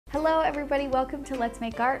Hello everybody, welcome to Let's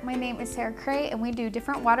Make Art. My name is Cray and we do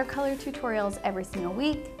different watercolor tutorials every single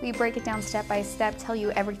week. We break it down step by step, tell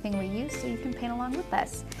you everything we use so you can paint along with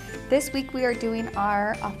us. This week we are doing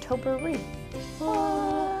our October wreath.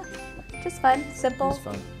 Just fun, simple,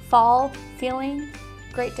 fun. Fall feeling,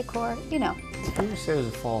 great decor, you know. If you were to say there's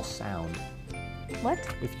a fall sound. What?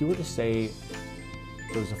 If you were to say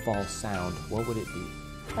there was a fall sound, what would it be?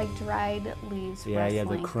 Like dried leaves Yeah, rustling.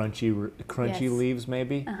 yeah, the crunchy Yes. leaves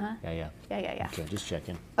maybe? Uh-huh. Yeah. Yeah. Okay, just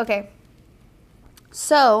checking. Okay,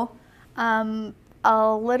 so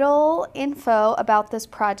a little info about this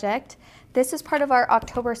project. This is part of our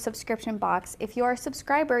October subscription box. If you are a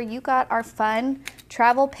subscriber, you got our fun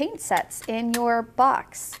travel paint sets in your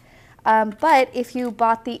box. But if you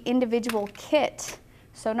bought the individual kit,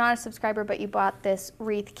 so not a subscriber, but you bought this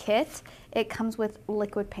Wreath kit, it comes with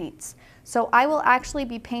liquid paints. So I will actually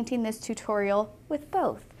be painting this tutorial with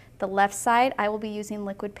both. The left side, I will be using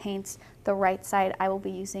liquid paints. The right side, I will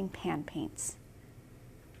be using pan paints.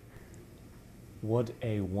 What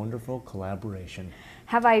a wonderful collaboration.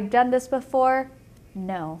 Have I done this before?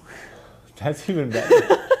 No. That's even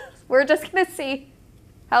better. We're just gonna see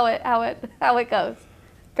how it goes.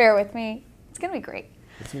 Bear with me. It's gonna be great.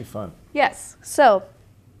 It's gonna be fun. Yes. So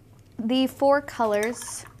the four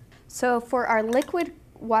colors. So for our liquid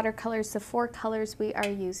watercolors, the four colors we are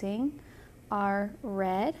using are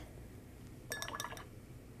red,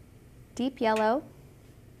 deep yellow,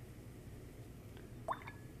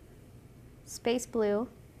 space blue,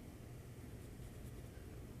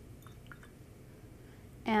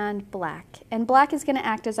 and black. And black is going to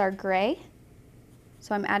act as our gray,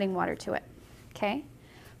 so I'm adding water to it. Okay.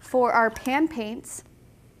 For our pan paints,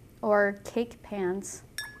 or cake pans,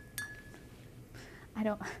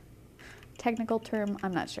 technical term,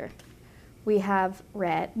 I'm not sure. We have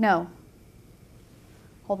red, no.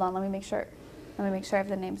 Hold on, let me make sure I have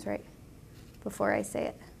the names right before I say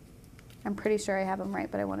it. I'm pretty sure I have them right,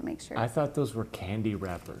 but I want to make sure. I thought those were candy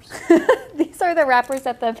wrappers. These are the wrappers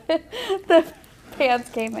that the pans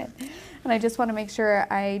came in. And I just want to make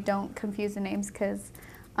sure I don't confuse the names because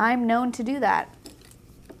I'm known to do that.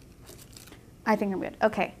 I think I'm good.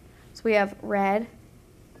 Okay, so we have red,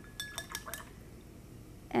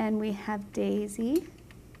 and we have daisy,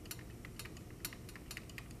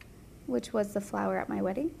 which was the flower at my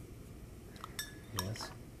wedding.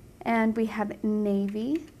 Yes. And we have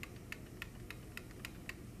navy,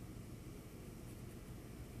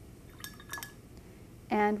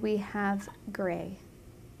 and we have gray.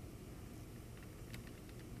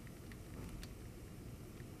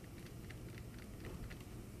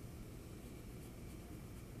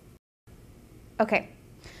 Okay,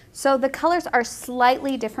 so the colors are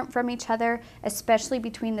slightly different from each other, especially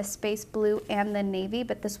between the space blue and the navy,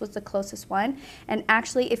 but this was the closest one. And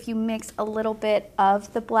actually, if you mix a little bit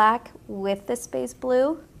of the black with the space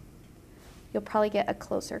blue, you'll probably get a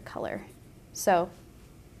closer color. So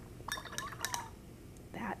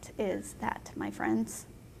that is that, my friends.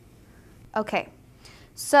 Okay,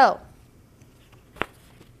 so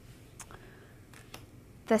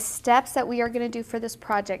the steps that we are going to do for this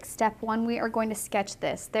project. Step one, we are going to sketch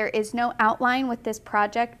this. There is no outline with this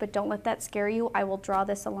project, but don't let that scare you. I will draw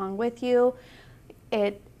this along with you.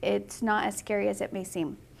 It's not as scary as it may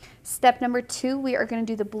seem. Step number two, we are going to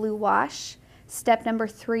do the blue wash. Step number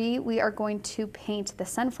three, we are going to paint the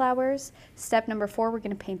sunflowers. Step number four, we're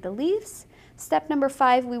going to paint the leaves. Step number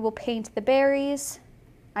five, we will paint the berries.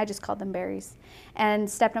 I just called them berries. And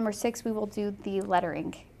step number six, we will do the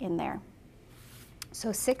lettering in there.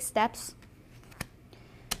 So 6 steps.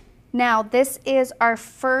 Now this is our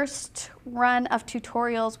first run of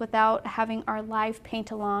tutorials without having our live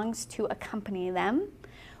paint-alongs to accompany them,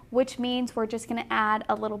 which means we're just going to add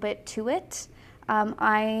a little bit to it.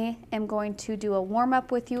 I am going to do a warm-up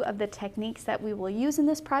with you of the techniques that we will use in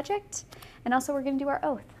this project, and also we're going to do our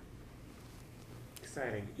oath.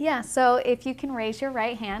 Exciting. Yeah, so if you can raise your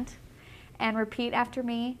right hand and repeat after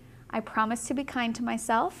me. I promise to be kind to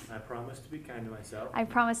myself. I promise to be kind to myself. I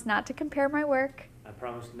promise not to compare my work. I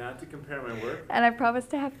promise not to compare my work. And I promise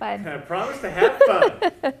to have fun. I promise to have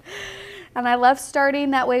fun. And I love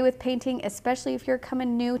starting that way with painting, especially if you're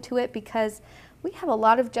coming new to it, because we have a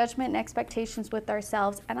lot of judgment and expectations with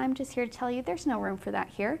ourselves, and I'm just here to tell you there's no room for that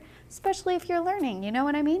here, especially if you're learning, you know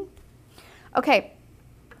what I mean? Okay,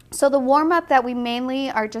 so the warm-up that we mainly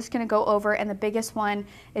are just going to go over, and the biggest one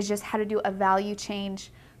is just how to do a value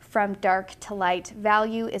change from dark to light.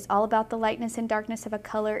 Value is all about the lightness and darkness of a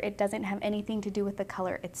color. It doesn't have anything to do with the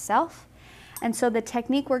color itself. And so the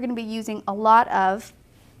technique we're going to be using a lot of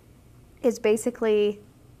is basically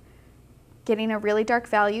getting a really dark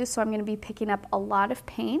value. So I'm going to be picking up a lot of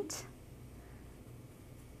paint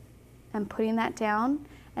I'm putting that down,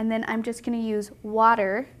 and then I'm just going to use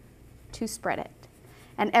water to spread it.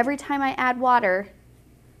 And every time I add water,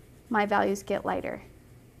 my values get lighter.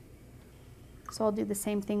 So I'll do the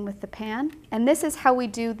same thing with the pan. And this is how we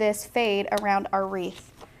do this fade around our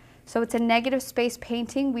wreath. So it's a negative space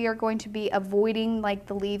painting. We are going to be avoiding like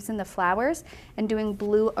the leaves and the flowers and doing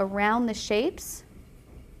blue around the shapes.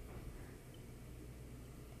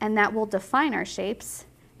 And that will define our shapes.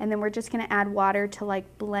 And then we're just going to add water to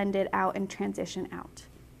like blend it out and transition out.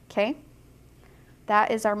 Okay?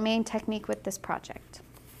 That is our main technique with this project.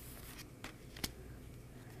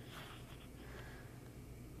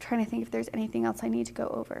 Trying to think if there's anything else I need to go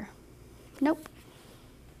over. Nope.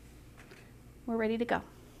 We're ready to go.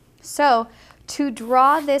 So to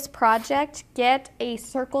draw this project, get a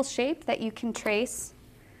circle shape that you can trace.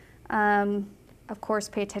 Of course,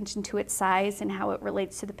 pay attention to its size and how it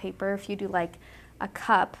relates to the paper. If you do like a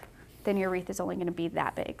cup, then your wreath is only going to be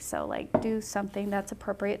that big. So like do something that's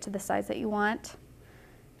appropriate to the size that you want.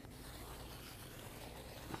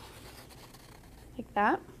 Like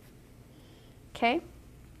that. Okay.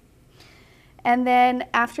 And then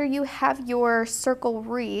after you have your circle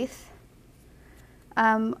wreath,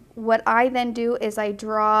 what I then do is I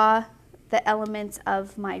draw the elements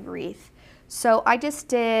of my wreath. So I just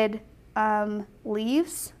did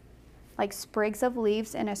leaves, like sprigs of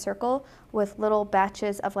leaves in a circle with little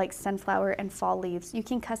batches of like sunflower and fall leaves. You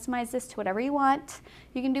can customize this to whatever you want.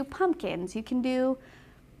 You can do pumpkins, you can do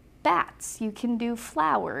bats, you can do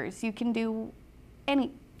flowers, you can do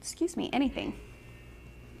anything.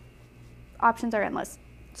 Options are endless.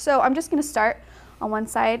 So I'm just going to start on one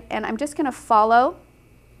side and I'm just going to follow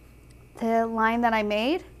the line that I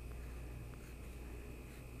made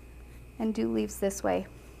and do leaves this way.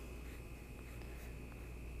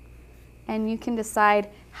 And you can decide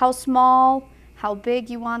how small, how big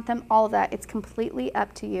you want them, all of that. It's completely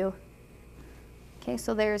up to you. Okay,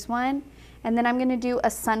 so there's one. And then I'm going to do a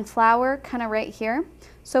sunflower kind of right here.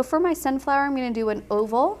 So for my sunflower, I'm going to do an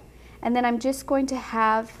oval. And then I'm just going to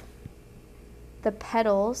have the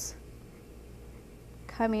petals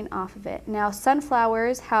coming off of it. Now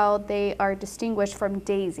sunflowers, how they are distinguished from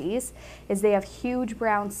daisies is they have huge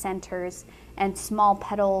brown centers and small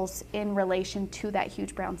petals in relation to that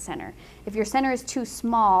huge brown center. If your center is too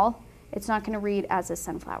small, it's not going to read as a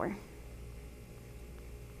sunflower.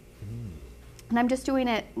 And I'm just doing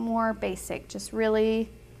it more basic, just really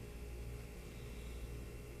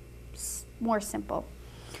more simple.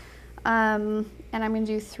 And I'm going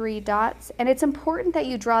to do 3 dots. And it's important that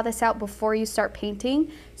you draw this out before you start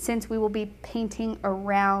painting, since we will be painting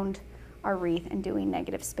around our wreath and doing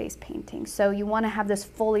negative space painting. So you want to have this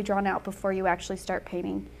fully drawn out before you actually start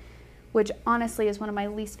painting, which honestly is one of my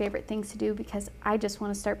least favorite things to do because I just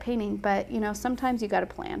want to start painting. But you know, sometimes you got to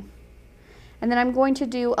plan. And then I'm going to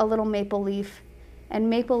do a little maple leaf, and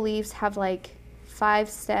maple leaves have like 5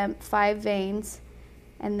 veins,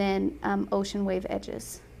 and then ocean wave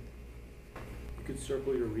edges. You could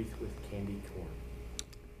circle your wreath with candy corn.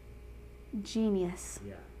 Genius.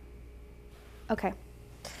 Yeah. Okay.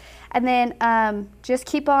 And then just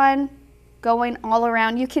keep on going all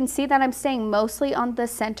around. You can see that I'm staying mostly on the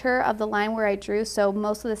center of the line where I drew, so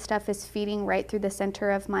most of the stuff is feeding right through the center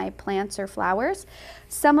of my plants or flowers.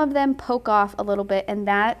 Some of them poke off a little bit, and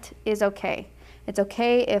that is okay. It's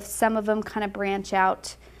okay if some of them kind of branch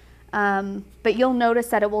out, but you'll notice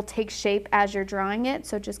that it will take shape as you're drawing it,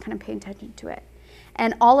 so just kind of pay attention to it.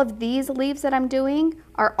 And all of these leaves that I'm doing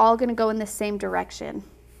are all going to go in the same direction.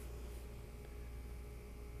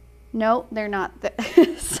 No, they're not.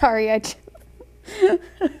 Sorry,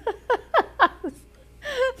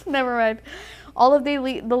 never mind. All of the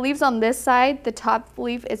leaves on this side, the top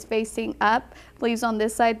leaf is facing up. Leaves on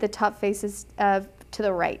this side, the top faces to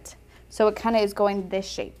the right. So it kind of is going this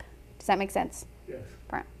shape. Does that make sense? Yes.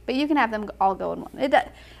 Right. But you can have them all go in one. It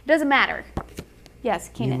doesn't matter. Yes,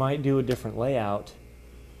 Keenan. You might do a different layout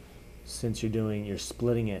since you're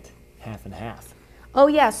splitting it half and half. Oh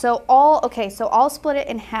yeah, so I'll split it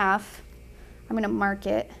in half. I'm gonna mark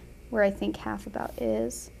it where I think half about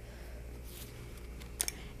is.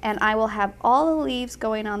 And I will have all the leaves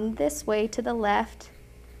going on this way to the left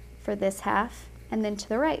for this half, and then to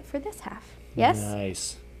the right for this half. Yes?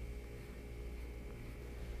 Nice.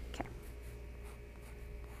 Okay.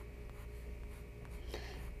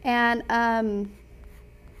 And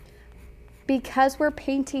because we're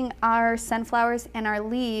painting our sunflowers and our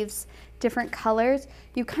leaves different colors,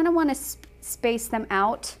 you kind of want to space them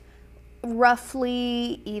out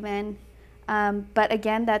roughly even. But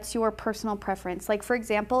again, that's your personal preference. Like for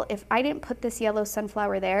example, if I didn't put this yellow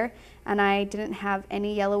sunflower there and I didn't have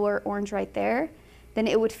any yellow or orange right there, then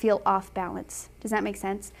it would feel off balance. Does that make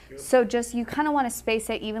sense? Yep. So just, you kind of want to space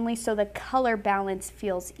it evenly so the color balance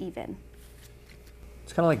feels even.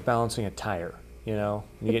 It's kind of like balancing a tire, you know?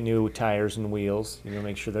 You get new tires and wheels, you know,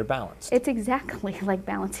 make sure they're balanced. It's exactly like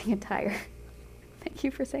balancing a tire. Thank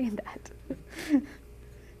you for saying that.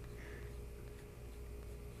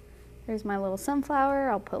 There's my little sunflower.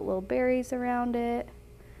 I'll put little berries around it.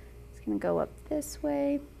 It's gonna go up this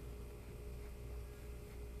way.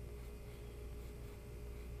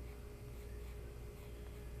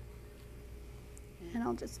 And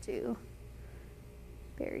I'll just do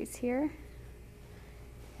berries here.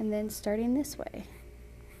 And then starting this way.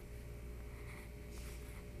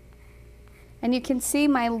 And you can see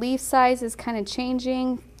my leaf size is kind of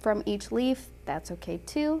changing from each leaf. That's okay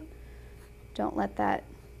too. Don't let that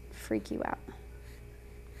freak you out.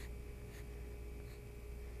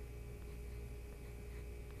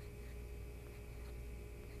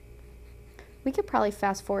 We could probably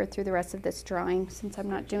fast forward through the rest of this drawing since I'm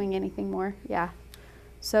not doing anything more. Yeah.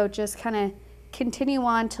 So just kind of continue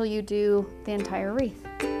on till you do the entire wreath.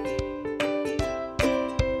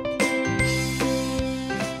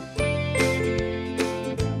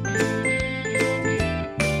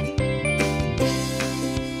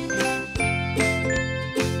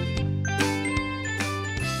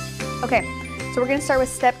 Okay, so we're gonna start with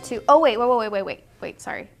step 2. Oh, wait,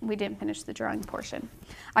 sorry. We didn't finish the drawing portion.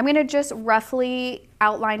 I'm gonna just roughly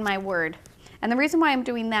outline my word. And the reason why I'm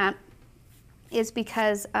doing that is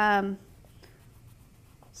because, sorry,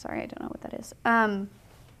 I don't know what that is.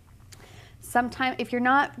 Sometimes, if you're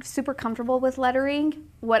not super comfortable with lettering,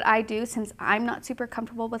 what I do, since I'm not super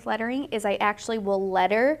comfortable with lettering, is I actually will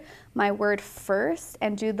letter my word first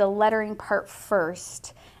and do the lettering part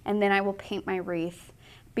first, and then I will paint my wreath.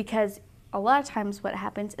 Because a lot of times what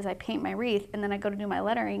happens is I paint my wreath and then I go to do my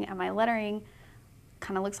lettering and my lettering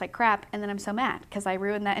kind of looks like crap, and then I'm so mad because I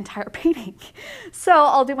ruined that entire painting. So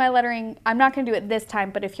I'll do my lettering. I'm not going to do it this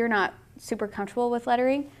time, but if you're not super comfortable with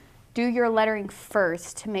lettering, do your lettering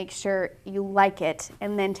first to make sure you like it,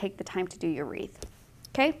 and then take the time to do your wreath.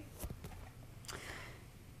 Okay?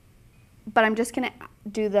 But I'm just going to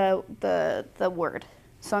do the word.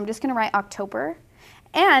 So I'm just going to write October.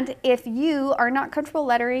 And if you are not comfortable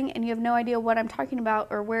lettering and you have no idea what I'm talking about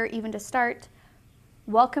or where even to start,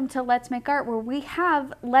 welcome to Let's Make Art, where we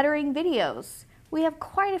have lettering videos. We have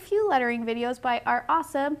quite a few lettering videos by our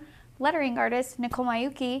awesome lettering artist, Nicole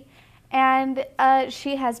Mayuki. And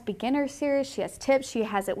she has beginner series, she has tips, she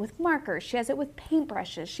has it with markers, she has it with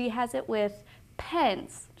paintbrushes, she has it with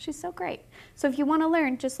pens. She's so great. So if you want to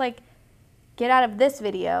learn, just like get out of this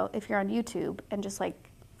video if you're on YouTube and just like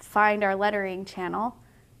find our lettering channel.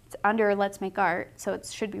 It's under Let's Make Art, so it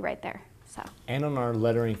should be right there. So. And on our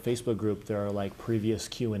lettering Facebook group, there are like previous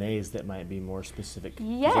Q&As that might be more specific.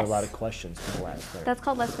 Yes. There's a lot of questions people ask there. That's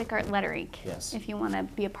called Let's Make Art Lettering. Yes. If you want to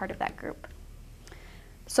be a part of that group.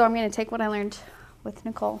 So I'm going to take what I learned with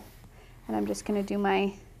Nicole, and I'm just going to do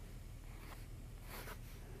my,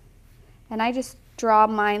 and I just draw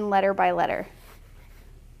mine letter by letter.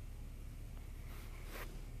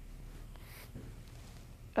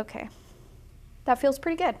 Okay, that feels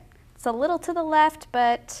pretty good. It's a little to the left,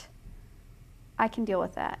 but I can deal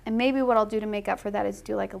with that. And maybe what I'll do to make up for that is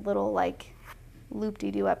do like a little like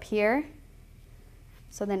loop-de-doo up here,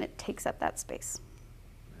 so then it takes up that space.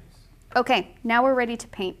 Nice. Okay, now we're ready to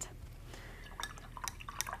paint.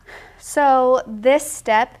 So this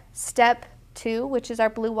step, step 2, which is our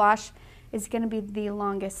blue wash, is going to be the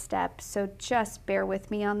longest step. So just bear with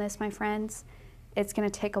me on this, my friends. It's going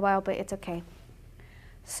to take a while, but it's okay.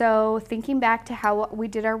 So thinking back to how we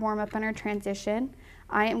did our warm-up and our transition,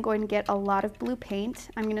 I am going to get a lot of blue paint.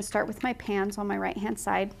 I'm going to start with my pans on my right-hand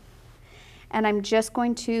side, and I'm just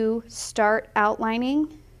going to start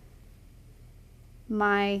outlining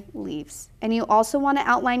my leaves. And you also want to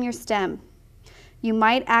outline your stem. You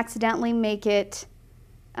might accidentally make it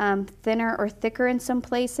thinner or thicker in some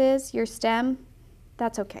places, your stem.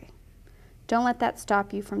 That's okay. Don't let that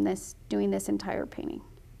stop you from doing this entire painting.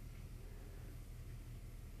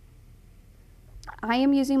 I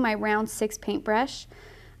am using my round 6 paintbrush.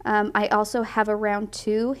 I also have a round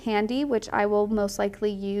 2 handy, which I will most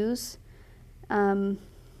likely use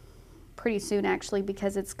pretty soon actually,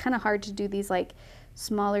 because it's kind of hard to do these like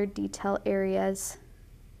smaller detail areas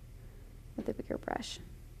with a bigger brush.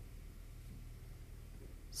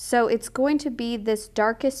 So it's going to be this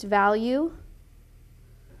darkest value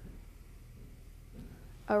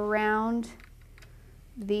around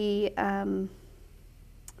the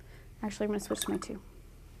actually, I'm going to switch to my 2.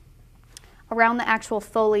 Around the actual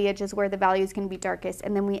foliage is where the value is going to be darkest,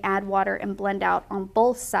 and then we add water and blend out on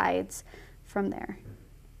both sides from there.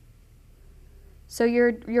 So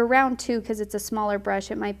your round 2, because it's a smaller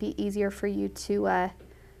brush, it might be easier for you to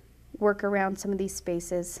work around some of these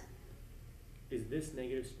spaces. Is this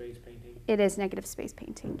negative space painting? It is negative space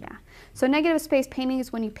painting, yeah. So negative space painting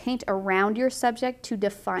is when you paint around your subject to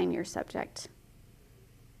define your subject.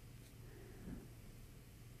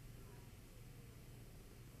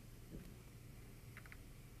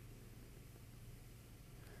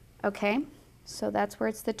 Okay, so that's where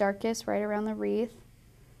it's the darkest, right around the wreath.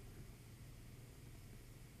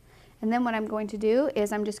 And then what I'm going to do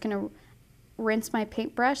is I'm just going to rinse my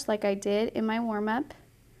paintbrush like I did in my warm-up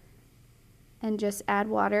and just add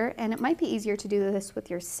water. And it might be easier to do this with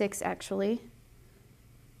your 6 actually.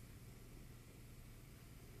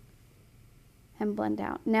 And blend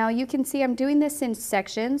out. Now you can see I'm doing this in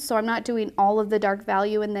sections, so I'm not doing all of the dark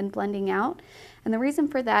value and then blending out. And the reason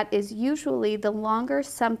for that is usually the longer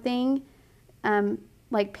something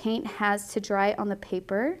like paint has to dry on the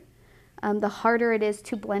paper, the harder it is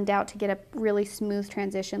to blend out to get a really smooth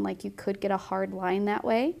transition, like you could get a hard line that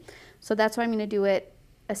way. So that's why I'm going to do it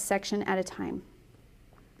a section at a time.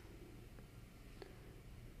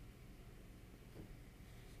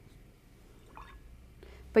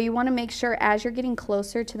 But you want to make sure as you're getting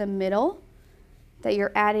closer to the middle that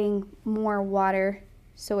you're adding more water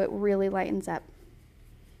so it really lightens up.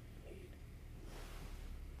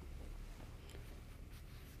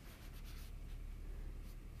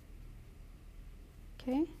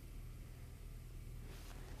 Okay.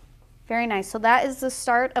 Very nice. So that is the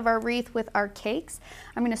start of our wreath with our cakes.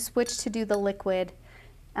 I'm going to switch to do the liquid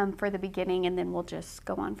for the beginning, and then we'll just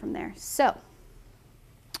go on from there. So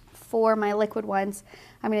for my liquid ones,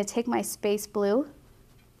 I'm going to take my space blue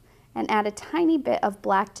and add a tiny bit of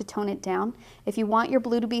black to tone it down. If you want your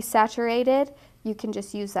blue to be saturated, you can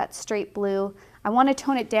just use that straight blue. I want to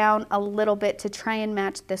tone it down a little bit to try and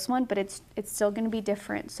match this one, but it's still going to be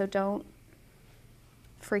different, so don't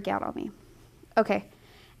freak out on me. Okay,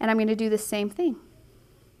 and I'm going to do the same thing.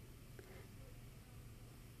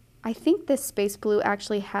 I think this space blue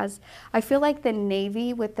actually has, I feel like the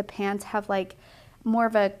navy with the pants have like more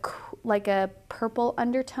of a purple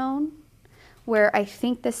undertone, where I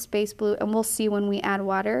think this space blue, and we'll see when we add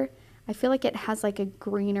water, I feel like it has like a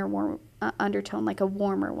greener warm undertone, like a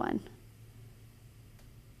warmer one.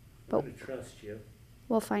 But I'm going to trust you.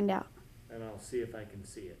 We'll find out. And I'll see if I can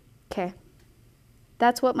see it. Okay.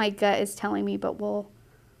 That's what my gut is telling me, but we'll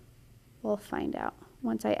find out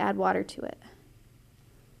once I add water to it.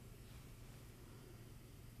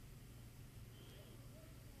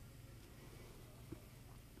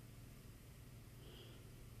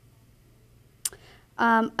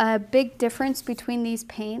 A big difference between these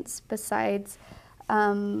paints, besides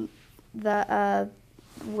the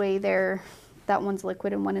way that one's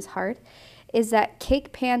liquid and one is hard, is that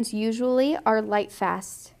cake pans usually are light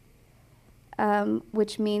fast,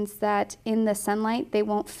 which means that in the sunlight they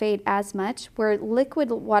won't fade as much, where liquid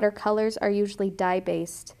watercolors are usually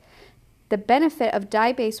dye-based. The benefit of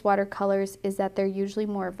dye-based watercolors is that they're usually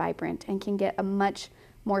more vibrant and can get a much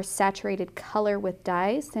more saturated color with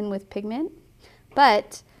dyes than with pigment.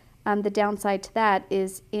 But the downside to that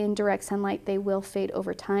is in direct sunlight, they will fade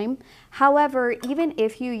over time. However, even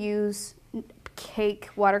if you use cake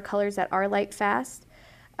watercolors that are light fast,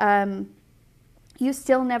 you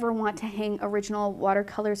still never want to hang original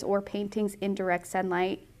watercolors or paintings in direct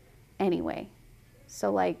sunlight anyway.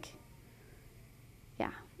 So like,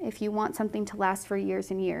 yeah, if you want something to last for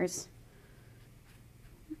years and years,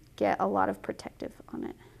 get a lot of protective on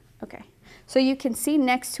it. Okay. So you can see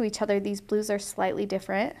next to each other, these blues are slightly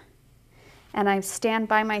different. And I stand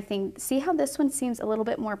by my thing. See how this one seems a little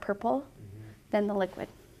bit more purple than the liquid?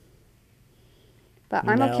 But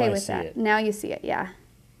I'm okay with that. Now you see it, yeah.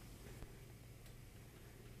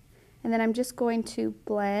 And then I'm just going to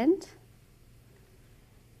blend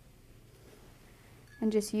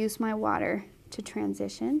and just use my water to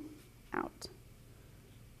transition out.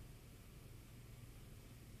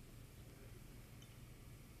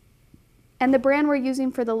 And the brand we're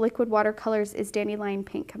using for the liquid watercolors is Dandelion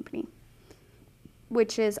Paint Company,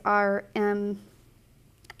 which is our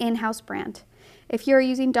in-house brand. If you're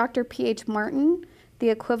using Dr. P.H. Martin, the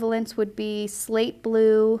equivalents would be slate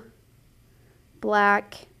blue,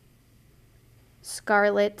 black,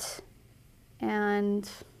 scarlet, and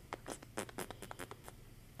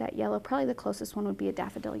that yellow. Probably the closest one would be a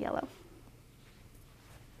daffodil yellow.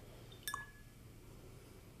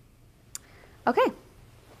 Okay.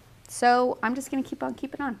 So I'm just going to keep on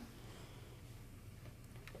keeping on.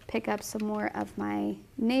 Pick up some more of my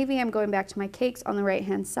navy. I'm going back to my cakes on the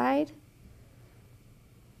right-hand side.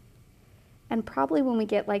 And probably when we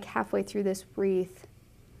get like halfway through this wreath,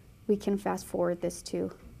 we can fast forward this too.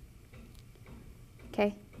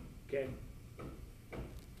 Okay? Okay.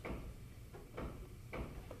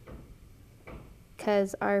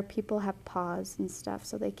 Because our people have pause and stuff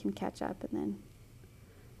so they can catch up and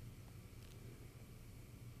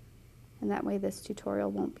that way this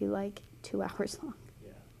tutorial won't be like 2 hours long.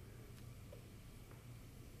 Yeah.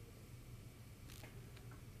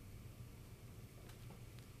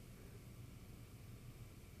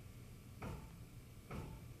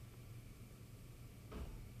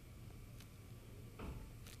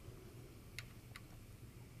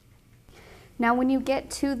 Now when you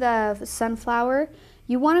get to the sunflower,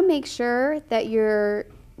 you want to make sure that you're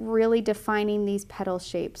really defining these petal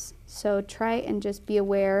shapes. So try and just be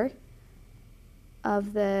aware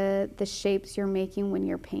of the shapes you're making when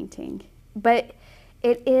you're painting. But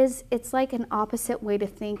it's like an opposite way to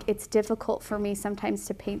think. It's difficult for me sometimes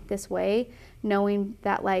to paint this way, knowing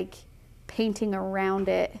that like painting around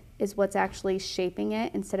it is what's actually shaping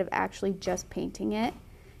it instead of actually just painting it.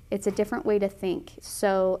 It's a different way to think.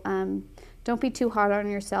 So don't be too hard on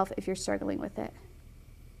yourself if you're struggling with it.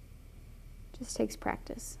 Just takes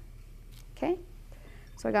practice. Okay?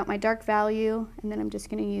 So I got my dark value, and then I'm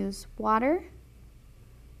just going to use water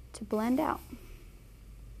to blend out.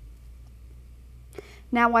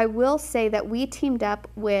 Now I will say that we teamed up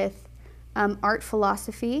with Art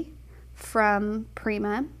Philosophy from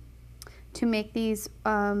Prima to make these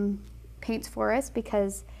paints for us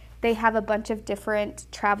because they have a bunch of different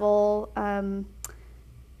travel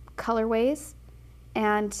colorways,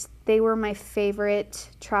 and they were my favorite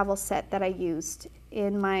travel set that I used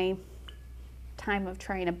in my time of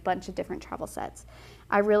trying a bunch of different travel sets.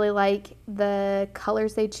 I really like the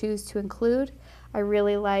colors they choose to include. I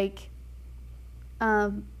really like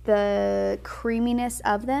the creaminess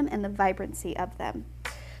of them and the vibrancy of them.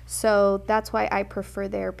 So that's why I prefer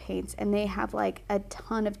their paints, and they have like a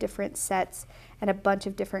ton of different sets and a bunch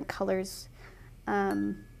of different colors,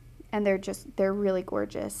 and they're really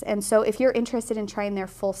gorgeous. And so if you're interested in trying their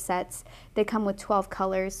full sets, they come with 12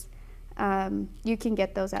 colors. You can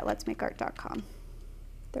get those at letsmakeart.com.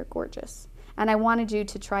 They're gorgeous. And I wanted you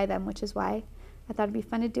to try them, which is why I thought it'd be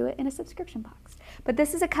fun to do it in a subscription box. But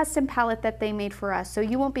this is a custom palette that they made for us, so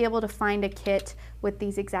you won't be able to find a kit with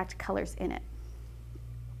these exact colors in it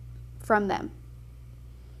from them.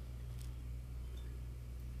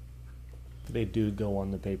 They do go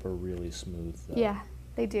on the paper really smooth, though. Yeah,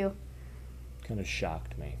 they do. Kind of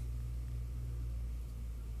shocked me.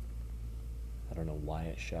 I don't know why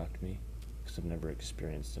it shocked me, because I've never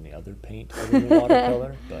experienced any other paint other than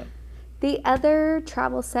watercolor, but... The other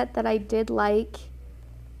travel set that I did like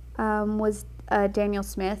was Daniel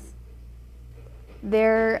Smith.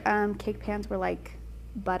 Their cake pans were like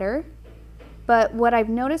butter. But what I've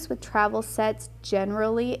noticed with travel sets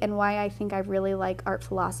generally, and why I think I really like Art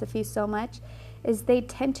Philosophy so much, is they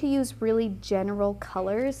tend to use really general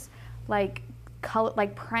colors, like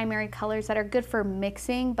primary colors that are good for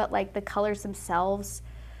mixing, but like the colors themselves,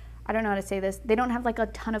 I don't know how to say this, they don't have like a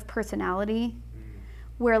ton of personality.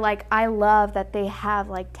 Where like I love that they have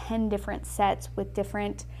like 10 different sets with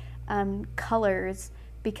different colors,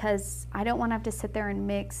 because I don't want to have to sit there and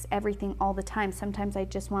mix everything all the time. Sometimes I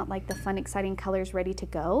just want like the fun, exciting colors ready to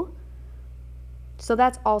go. So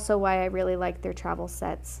that's also why I really like their travel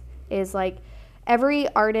sets, is like every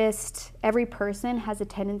artist, every person has a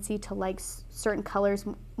tendency to like certain colors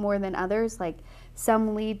more than others. Like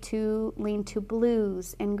some lean to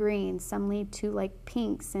blues and greens, some lead to like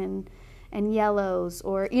pinks and yellows,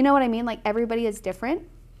 or you know what I mean? Like everybody is different.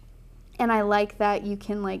 And I like that you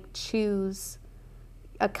can like choose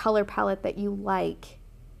a color palette that you like,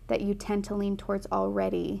 that you tend to lean towards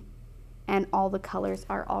already, and all the colors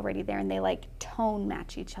are already there and they like tone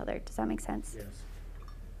match each other. Does that make sense? Yes.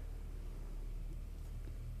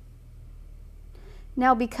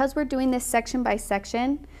 Now, because we're doing this section by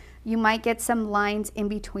section, you might get some lines in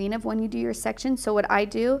between of when you do your section. So what I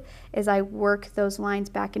do is I work those lines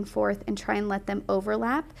back and forth and try and let them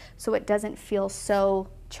overlap so it doesn't feel so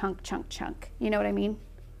chunk, chunk, chunk. You know what I mean?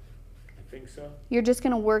 I think so. You're just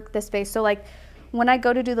gonna work the space. So like when I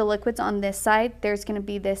go to do the liquids on this side, there's gonna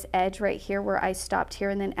be this edge right here where I stopped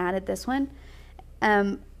here and then added this one.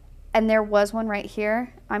 And there was one right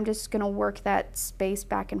here. I'm just gonna work that space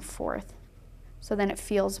back and forth so then it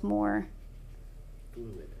feels more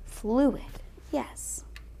fluid. Yes.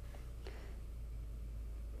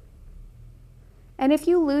 And if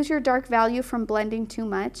you lose your dark value from blending too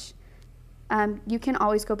much, you can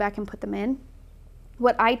always go back and put them in.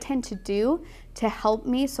 What I tend to do to help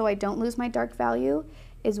me so I don't lose my dark value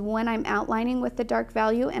is when I'm outlining with the dark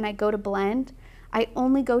value and I go to blend, I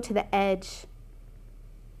only go to the edge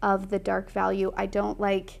of the dark value. I don't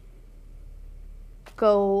like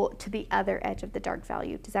go to the other edge of the dark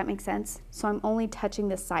value. Does that make sense? So I'm only touching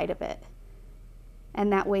the side of it.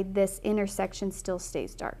 And that way this intersection still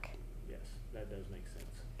stays dark. Yes, that does make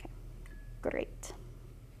sense. Okay, great.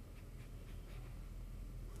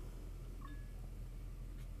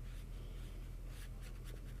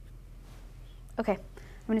 Okay,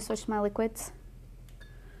 I'm going to switch to my liquids.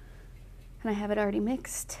 And I have it already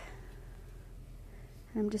mixed.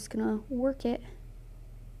 And I'm just going to work it.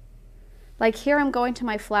 Like here I'm going to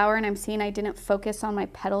my flower and I'm seeing I didn't focus on my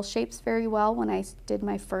petal shapes very well when I did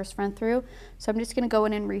my first run through. So I'm just going to go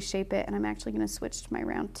in and reshape it, and I'm actually going to switch to my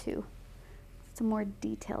round 2. It's a more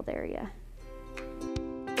detailed area.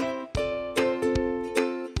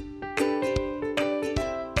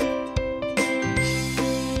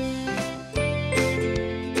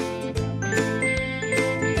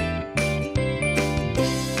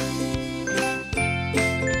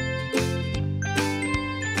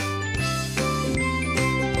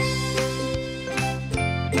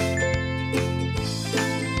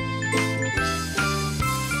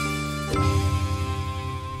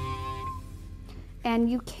 And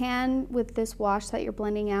you can, with this wash that you're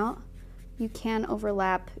blending out, you can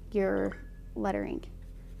overlap your lettering.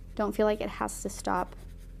 Don't feel like it has to stop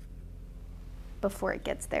before it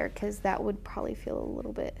gets there, because that would probably feel a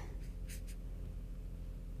little bit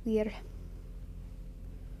weird.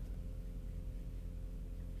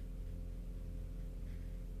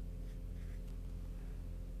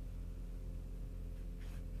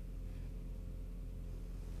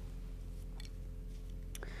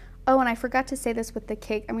 Oh, and I forgot to say this with the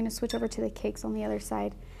cake. I'm going to switch over to the cakes on the other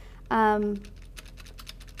side. I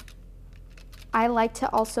like to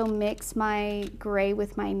also mix my gray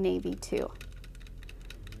with my navy too.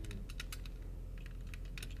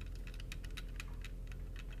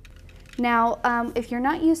 Now, if you're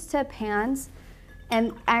not used to pans,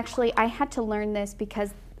 and actually I had to learn this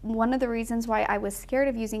because one of the reasons why I was scared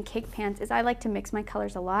of using cake pans is I like to mix my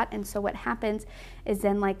colors a lot, and so what happens is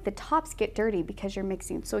then like the tops get dirty because you're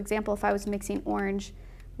mixing. So example, if I was mixing orange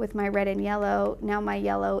with my red and yellow, now my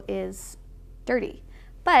yellow is dirty.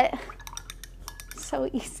 But so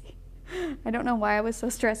easy. I don't know why I was so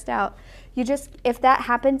stressed out. You just, if that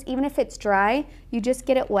happens, even if it's dry, you just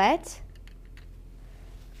get it wet,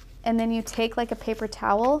 and then you take like a paper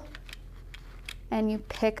towel and you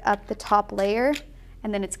pick up the top layer,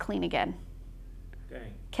 and then it's clean again. Dang.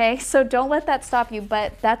 Okay, so don't let that stop you,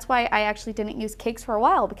 but that's why I actually didn't use cakes for a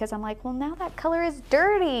while, because I'm like, well, now that color is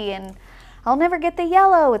dirty and I'll never get the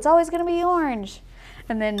yellow. It's always gonna be orange.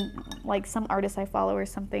 And then like some artist I follow or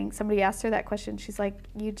something, somebody asked her that question. She's like,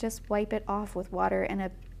 you just wipe it off with water and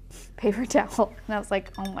a paper towel. And I was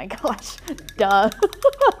like, oh my gosh, duh.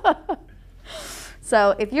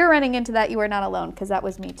 So if you're running into that, you are not alone, because that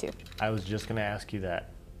was me too. I was just gonna ask you that.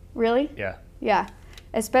 Really? Yeah. Yeah.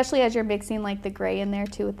 Especially as you're mixing like the gray in there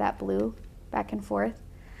too with that blue back and forth.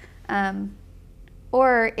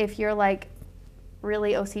 Or if you're like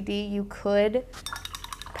really OCD, you could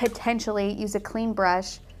potentially use a clean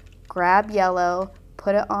brush, grab yellow,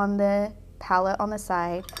 put it on the palette on the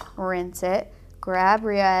side, rinse it, grab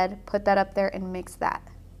red, put that up there and mix that.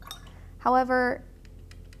 However,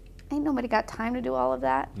 ain't nobody got time to do all of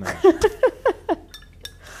that. No.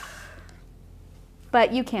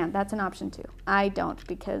 But you can, that's an option too. I don't,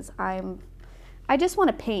 because I just want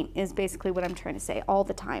to paint is basically what I'm trying to say all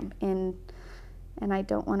the time. And I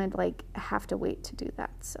don't want to like have to wait to do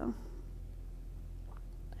that, so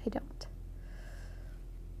I don't.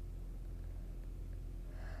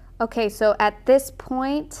 Okay, so at this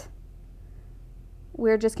point,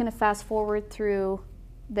 we're just gonna fast forward through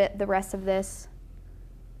the rest of this.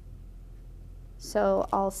 So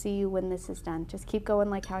I'll see you when this is done. Just keep going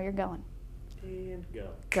like how you're going. And go.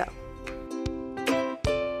 Go.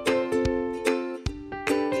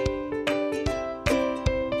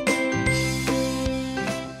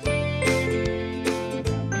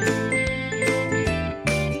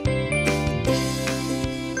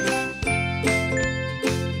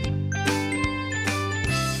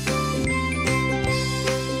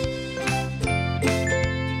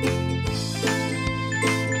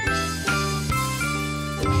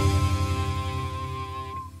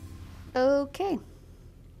 Okay,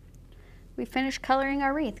 we finished coloring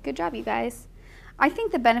our wreath. Good job, you guys. I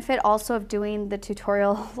think the benefit also of doing the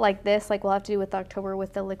tutorial like this, like we'll have to do with October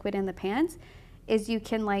with the liquid and the pans, is you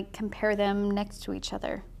can like compare them next to each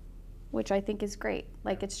other, which I think is great.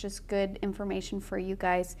 Like it's just good information for you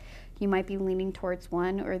guys. You might be leaning towards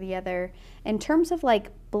one or the other. In terms of like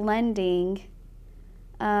blending,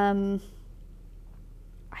 I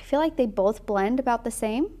feel like they both blend about the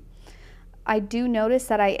same. I do notice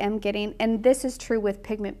that I am getting, and this is true with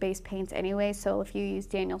pigment-based paints anyway, so if you use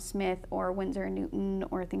Daniel Smith or Winsor & Newton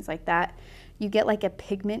or things like that, you get like a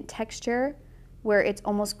pigment texture where it's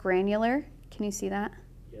almost granular. Can you see that?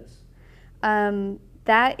 Yes.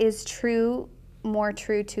 That is true, more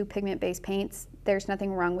true to pigment-based paints. There's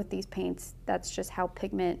nothing wrong with these paints. That's just how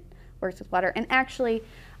pigment works with water. And actually,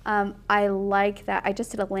 I like that. I just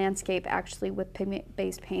did a landscape actually with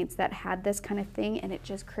pigment-based paints that had this kind of thing, and it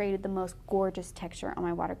just created the most gorgeous texture on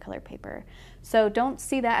my watercolor paper. So don't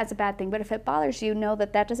see that as a bad thing, but if it bothers you, know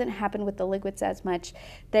that that doesn't happen with the liquids as much.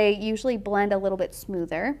 They usually blend a little bit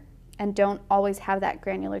smoother and don't always have that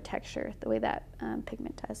granular texture the way that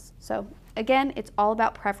pigment does. So again, it's all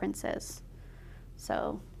about preferences.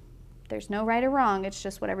 So there's no right or wrong, it's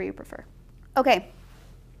just whatever you prefer. Okay.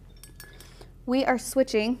 We are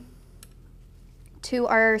switching to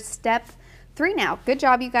our step 3 now. Good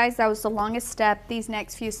job, you guys. That was the longest step. These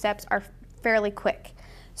next few steps are fairly quick.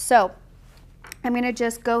 So I'm going to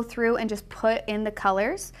just go through and just put in the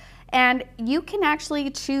colors. And you can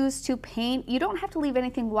actually choose to paint. You don't have to leave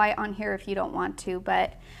anything white on here if you don't want to,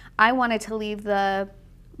 but I wanted to leave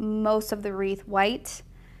most of the wreath white.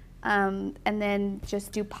 And then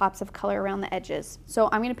just do pops of color around the edges. So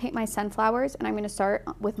I'm going to paint my sunflowers, and I'm going to start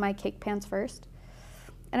with my cake pans first.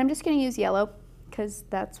 And I'm just going to use yellow because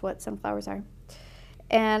that's what sunflowers are.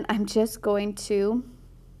 And I'm just going to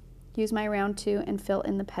use my round 2 and fill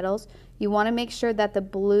in the petals. You want to make sure that the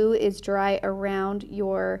blue is dry around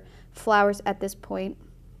your flowers at this point,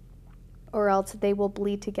 or else they will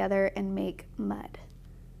bleed together and make mud.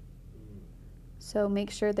 So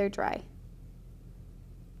make sure they're dry.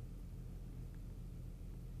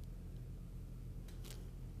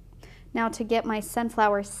 Now to get my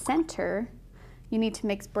sunflower center, you need to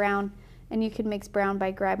mix brown, and you can mix brown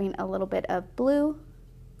by grabbing a little bit of blue,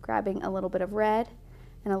 grabbing a little bit of red,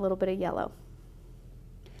 and a little bit of yellow.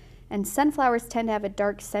 And sunflowers tend to have a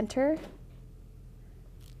dark center,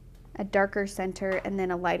 a darker center, and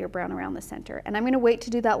then a lighter brown around the center. And I'm going to wait to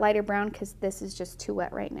do that lighter brown because this is just too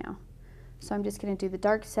wet right now. So I'm just going to do the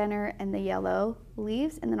dark center and the yellow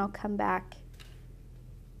leaves, and then I'll come back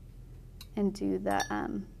and do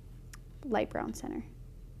the light brown center.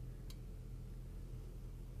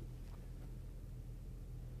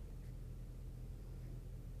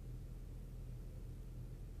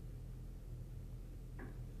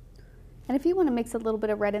 And if you want to mix a little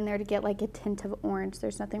bit of red in there to get like a tint of orange,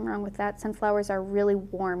 there's nothing wrong with that. Sunflowers are really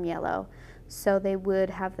warm yellow, so they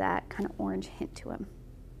would have that kind of orange hint to them.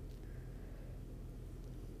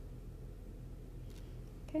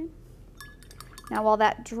 Okay. Now while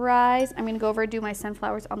that dries, I'm going to go over and do my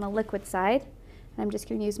sunflowers on the liquid side. And I'm just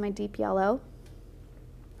going to use my deep yellow.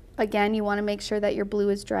 Again, you want to make sure that your blue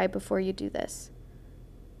is dry before you do this.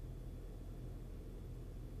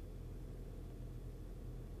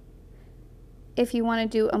 If you want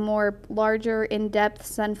to do a more larger, in-depth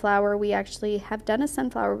sunflower, we actually have done a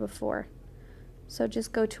sunflower before. So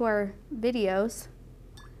just go to our videos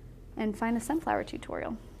and find the sunflower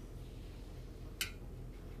tutorial.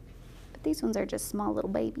 These ones are just small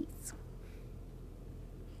little babies.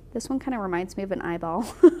 This one kind of reminds me of an eyeball.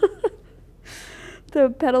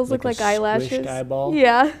 The petals look like eyelashes. Eyeball?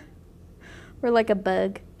 Yeah. Or like a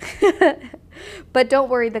bug. But don't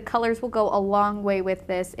worry, the colors will go a long way with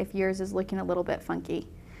this if yours is looking a little bit funky.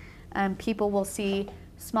 People will see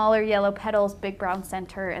smaller yellow petals, big brown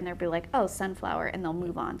center, and they'll be like, oh, sunflower, and they'll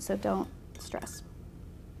move on. So don't stress.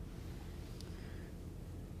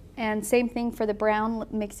 And same thing for the brown,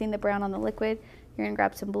 mixing the brown on the liquid. You're going to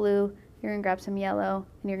grab some blue, you're going to grab some yellow,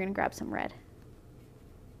 and you're going to grab some red.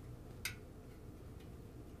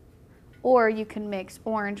 Or you can mix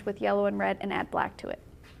orange with yellow and red and add black to it.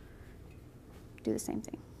 Do the same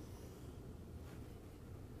thing.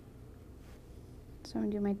 So I'm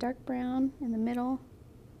going to do my dark brown in the middle.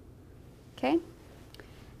 Okay.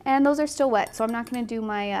 And those are still wet, so I'm not going to do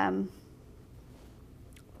my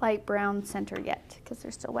light brown center yet because they're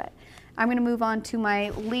still wet. I'm going to move on to my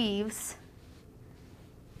leaves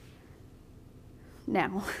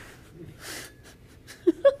now.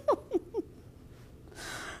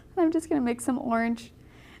 I'm just going to mix some orange.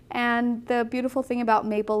 And the beautiful thing about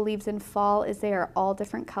maple leaves in fall is they are all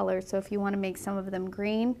different colors. So if you want to make some of them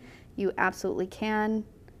green, you absolutely can.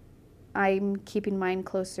 I'm keeping mine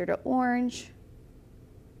closer to orange,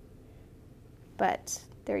 but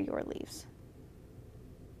they're your leaves.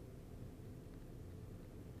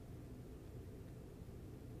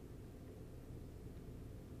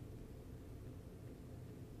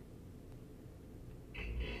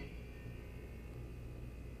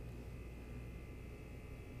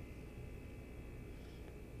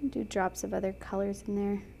 Do drops of other colors in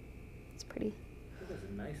there. It's pretty. That's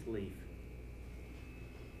a nice leaf.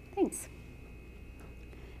 Thanks.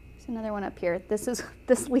 There's another one up here.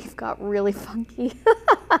 This leaf got really funky.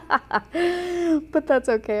 But that's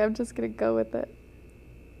okay. I'm just going to go with it.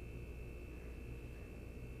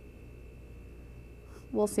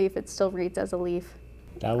 We'll see if it still reads as a leaf.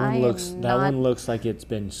 That one looks like it's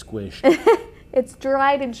been squished. It's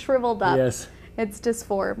dried and shriveled up. Yes. It's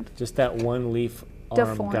disformed. Just that one leaf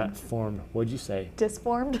arm got formed. What'd you say?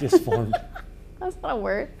 Disformed? Disformed. That's not a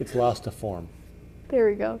word. It's lost a form. There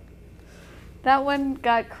we go. That one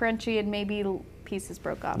got crunchy and maybe pieces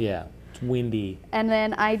broke off. Yeah, it's windy. And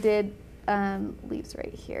then I did leaves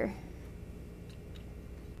right here.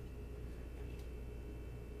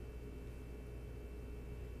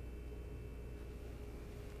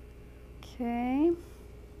 Okay.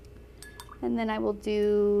 And then I will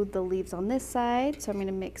do the leaves on this side. So I'm going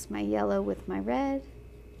to mix my yellow with my red.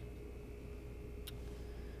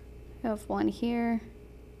 I have one here.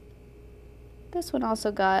 This one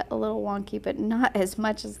also got a little wonky, but not as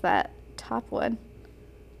much as that top one.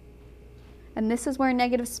 And this is where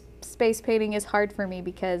negative space painting is hard for me,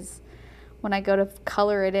 because when I go to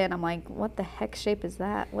color it in, I'm like, what the heck shape is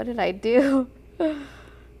that? What did I do?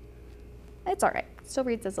 It's all right. Still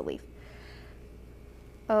reads as a leaf.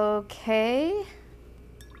 Okay.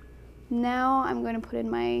 Now I'm going to put in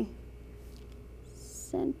my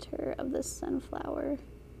center of the sunflower.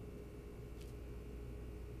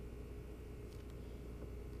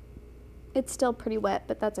 It's still pretty wet,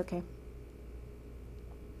 but that's okay.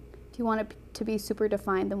 If you want it to be super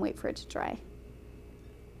defined, then wait for it to dry.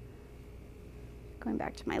 Going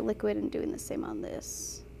back to my liquid and doing the same on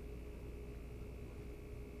this.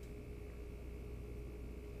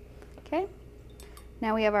 Okay,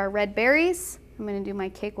 now we have our red berries. I'm gonna do my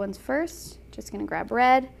cake ones first. Just gonna grab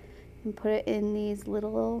red and put it in these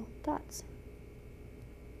little dots.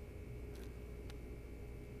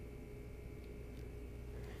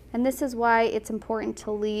 And this is why it's important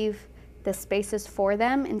to leave the spaces for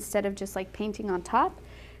them instead of just like painting on top,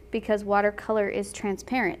 because watercolor is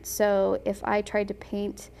transparent. So if I tried to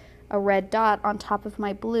paint a red dot on top of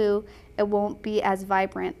my blue, it won't be as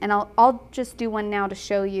vibrant. And I'll just do one now to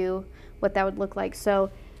show you what that would look like.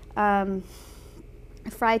 So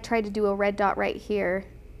if I try to do a red dot right here,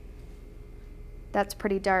 that's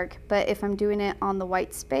pretty dark. But if I'm doing it on the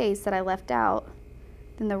white space that I left out,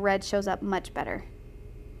 then the red shows up much better.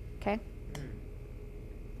 Okay?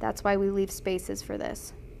 That's why we leave spaces for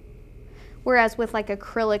this. Whereas with like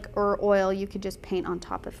acrylic or oil, you could just paint on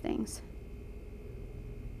top of things.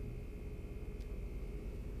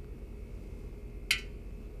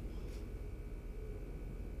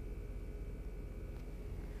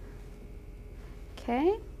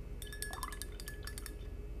 Okay.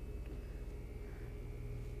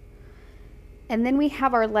 And then we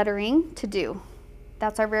have our lettering to do.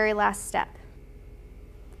 That's our very last step.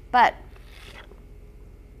 But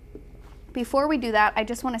before we do that, I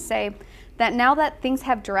just want to say that now that things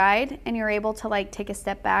have dried and you're able to like take a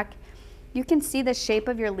step back, you can see the shape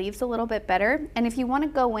of your leaves a little bit better. And if you want to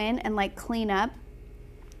go in and like clean up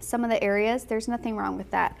some of the areas, there's nothing wrong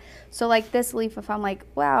with that. So like this leaf, if I'm like,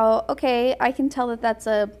 wow, okay, I can tell that that's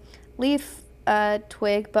a leaf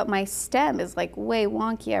twig, but my stem is like way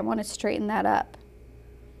wonky. I want to straighten that up.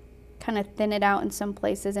 Kind of thin it out in some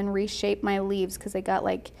places and reshape my leaves because they got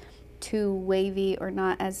like too wavy or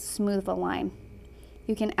not as smooth a line.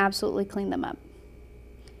 You can absolutely clean them up.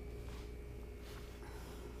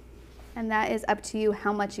 And that is up to you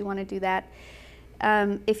how much you want to do that.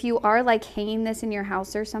 If you are like hanging this in your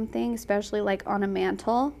house or something, especially like on a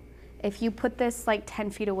mantle, if you put this like 10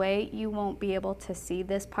 feet away, you won't be able to see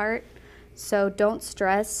this part. So don't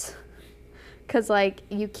stress, because like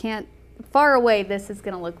you can't, far away, this is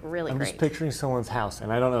going to look really great. I'm just picturing someone's house,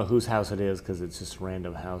 and I don't know whose house it is because it's just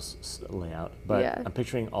random house layout. But yeah. I'm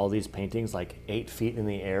picturing all these paintings like 8 feet in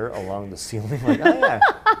the air along the ceiling. Like, oh yeah.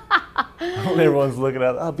 Everyone's looking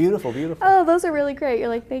at, oh, beautiful, beautiful. Oh, those are really great. You're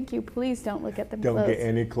like, thank you. Please don't look at them close. Don't get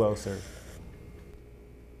any closer.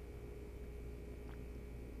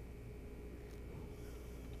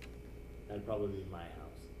 That'd probably be my house.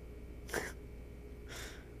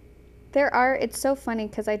 It's so funny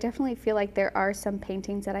because I definitely feel like there are some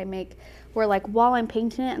paintings that I make where like while I'm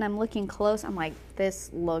painting it and I'm looking close, I'm like,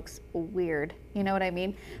 this looks weird. You know what I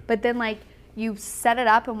mean? But then like you set it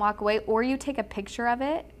up and walk away, or you take a picture of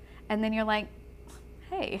it and then you're like,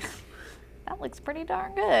 hey, that looks pretty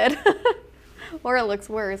darn good. Or it looks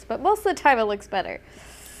worse, but most of the time it looks better.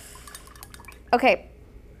 Okay.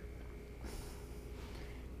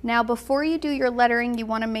 Now before you do your lettering, you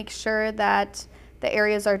want to make sure that the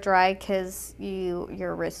areas are dry because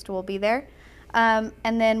your wrist will be there. And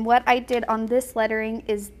then what I did on this lettering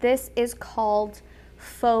is this is called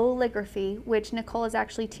faux calligraphy, which Nicole is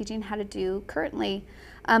actually teaching how to do currently.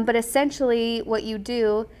 But essentially what you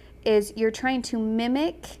do is you're trying to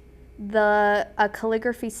mimic a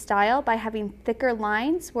calligraphy style by having thicker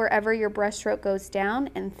lines wherever your brushstroke goes down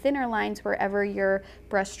and thinner lines wherever your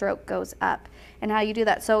brushstroke goes up. And how you do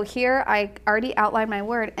that. So here I already outlined my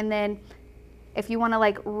word, and then if you want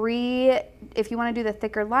to if you want to do the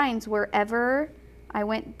thicker lines, wherever I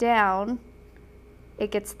went down, it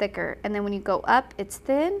gets thicker. And then when you go up, it's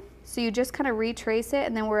thin. So you just kind of retrace it,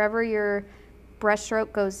 and then wherever your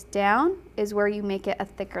brushstroke goes down is where you make it a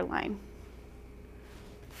thicker line.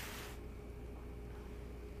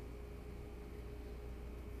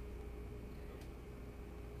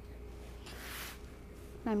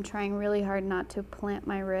 I'm trying really hard not to plant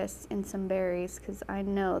my wrists in some berries because I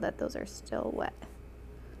know that those are still wet.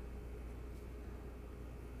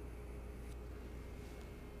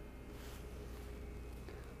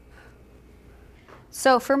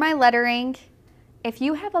 So for my lettering, if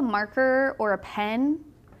you have a marker or a pen,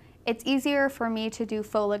 it's easier for me to do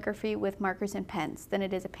faux calligraphy with markers and pens than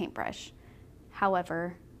it is a paintbrush.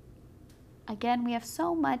 However, again, we have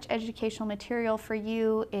so much educational material for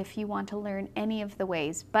you if you want to learn any of the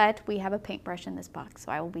ways, but we have a paintbrush in this box,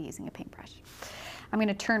 so I will be using a paintbrush. I'm going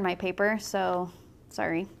to turn my paper, so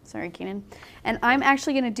sorry, Keenan. And I'm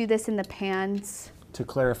actually going to do this in the pans. To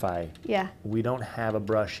clarify, yeah, we don't have a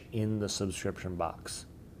brush in the subscription box.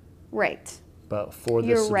 Right. But for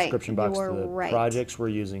the subscription box, the projects we're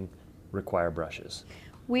using require brushes.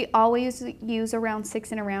 We always use a round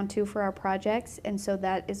 6 and a round 2 for our projects, and so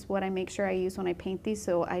that is what I make sure I use when I paint these,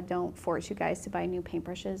 so I don't force you guys to buy new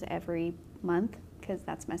paintbrushes every month, because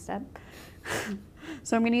that's messed up.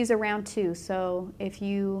 So I'm going to use a round 2, so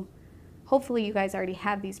hopefully you guys already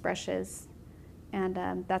have these brushes,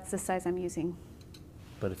 and that's the size I'm using.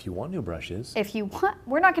 But if you want new brushes. If you want,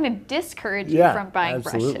 we're not going to discourage you from buying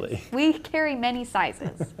brushes. We carry many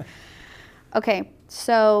sizes. Okay,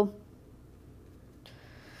 so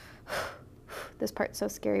this part's so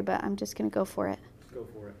scary, but I'm just going to go for it. Go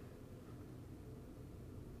for it.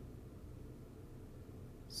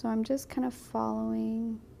 So I'm just kind of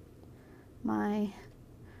following my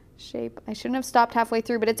shape. I shouldn't have stopped halfway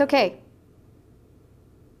through, but it's okay.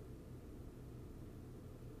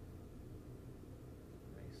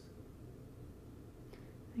 Nice.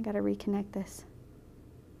 I got to reconnect this.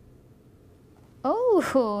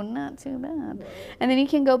 Oh, not too bad. And then you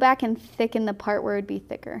can go back and thicken the part where it would be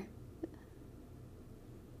thicker.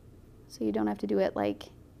 So you don't have to do it like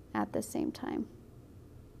at the same time.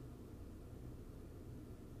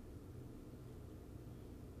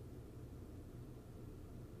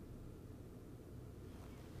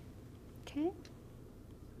 Okay.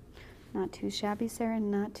 Not too shabby, Sarah,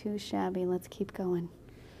 not too shabby. Let's keep going.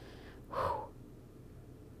 Whew.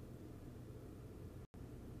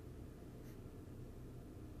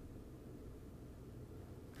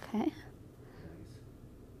 Okay. Nice.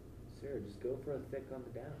 Sarah, just go for a thick on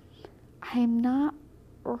the down. I'm not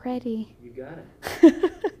ready. You got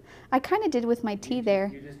it. I kind of did with my tea there.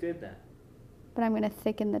 You just did that. But I'm going to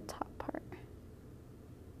thicken the top part.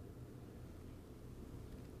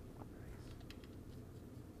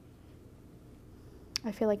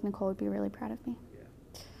 I feel like Nicole would be really proud of me. Yeah.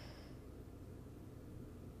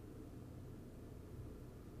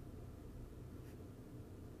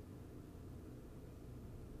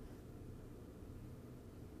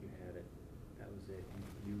 You had it. That was it.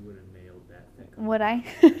 You would have nailed that thing. Would I?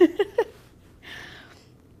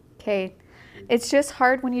 Okay. It's just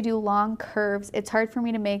hard when you do long curves. It's hard for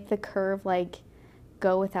me to make the curve like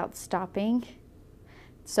go without stopping.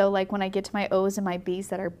 So like when I get to my O's and my B's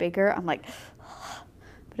that are bigger, I'm like,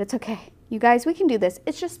 but it's okay. You guys, we can do this.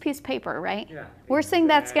 It's just a piece of paper, right? Yeah. Worst thing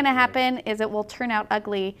that's going to happen is it will turn out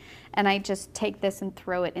ugly, and I just take this and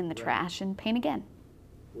throw it in the trash and paint again.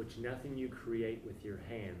 Which nothing you create with your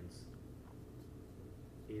hands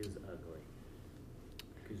is ugly,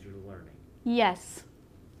 because you're learning. Yes.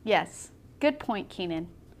 Yes. Good point, Keenan.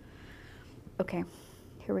 Okay,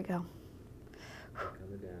 here we go.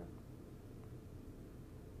 Coming down.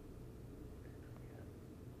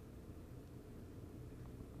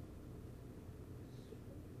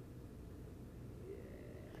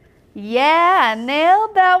 Yeah,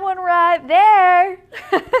 nailed that one right there.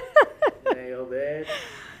 Nailed it.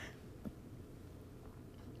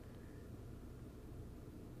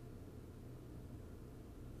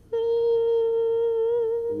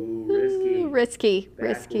 Ooh, risky. Risky,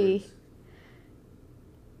 Backwards. risky.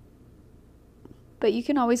 But you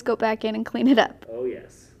can always go back in and clean it up. Oh,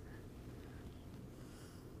 yes.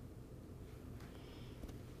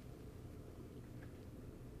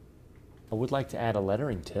 I would like to add a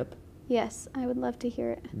lettering tip. Yes, I would love to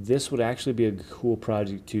hear it. This would actually be a cool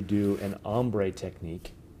project to do an ombre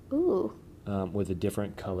technique. Ooh. With a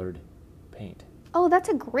different colored paint. Oh, that's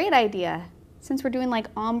a great idea. Since we're doing like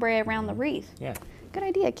ombre around the wreath. Yeah. Good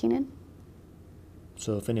idea, Keenan.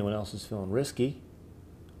 So if anyone else is feeling risky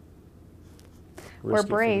or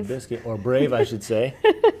brave. Biscuit, or brave, I should say.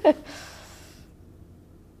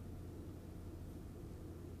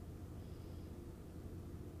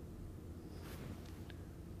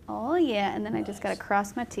 Oh yeah, and then I just gotta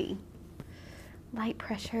cross my T. Light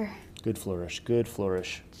pressure. Good flourish, good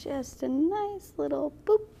flourish. Just a nice little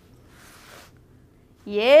boop.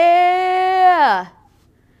 Yeah!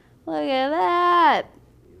 Look at that.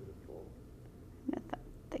 I'm gonna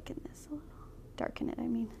thicken this a little. Darken it, I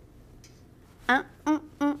mean.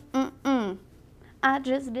 I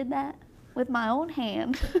just did that with my own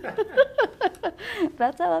hand.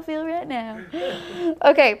 That's how I feel right now.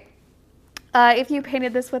 Okay. If you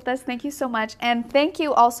painted this with us, thank you so much. And thank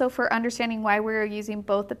you also for understanding why we're using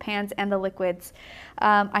both the pans and the liquids.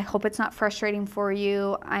 I hope it's not frustrating for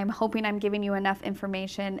you. I'm hoping I'm giving you enough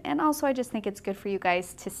information. And also I just think it's good for you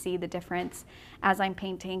guys to see the difference as I'm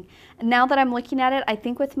painting. And now that I'm looking at it, I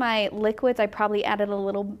think with my liquids, I probably added a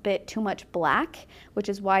little bit too much black, which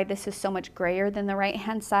is why this is so much grayer than the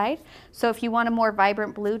right-hand side. So if you want a more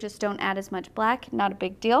vibrant blue, just don't add as much black, not a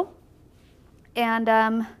big deal.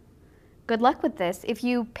 And good luck with this. If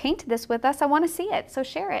you paint this with us, I want to see it, so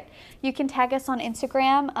share it. You can tag us on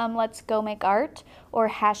Instagram, Let's Go Make Art, or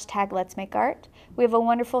hashtag Let's Make Art. We have a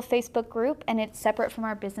wonderful Facebook group, and it's separate from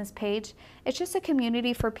our business page. It's just a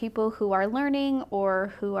community for people who are learning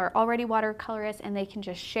or who are already watercolorists, and they can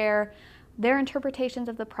just share their interpretations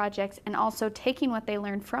of the projects and also taking what they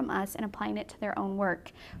learned from us and applying it to their own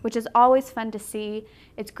work, which is always fun to see.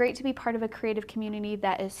 It's great to be part of a creative community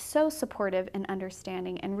that is so supportive and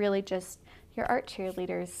understanding and really just your art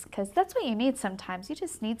cheerleaders, because that's what you need sometimes. You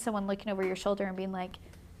just need someone looking over your shoulder and being like,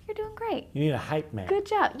 you're doing great. You need a hype man. Good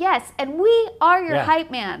job. Yes, and we are your hype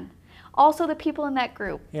man. Also the people in that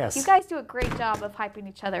group. Yes. You guys do a great job of hyping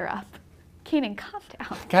each other up. Keenan, calm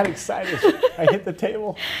down. Got excited. I hit the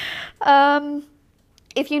table.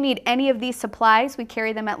 If you need any of these supplies, we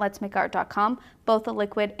carry them at letsmakeart.com, both the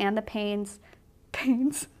liquid and the paints,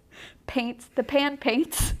 the pan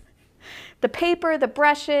paints, the paper, the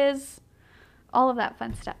brushes, all of that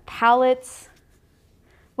fun stuff. Palettes.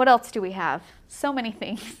 What else do we have? So many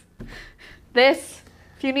things. This,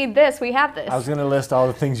 if you need this, we have this. I was going to list all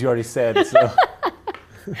the things you already said, so.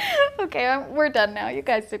 Okay, we're done now. You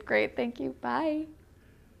guys did great. Thank you. Bye.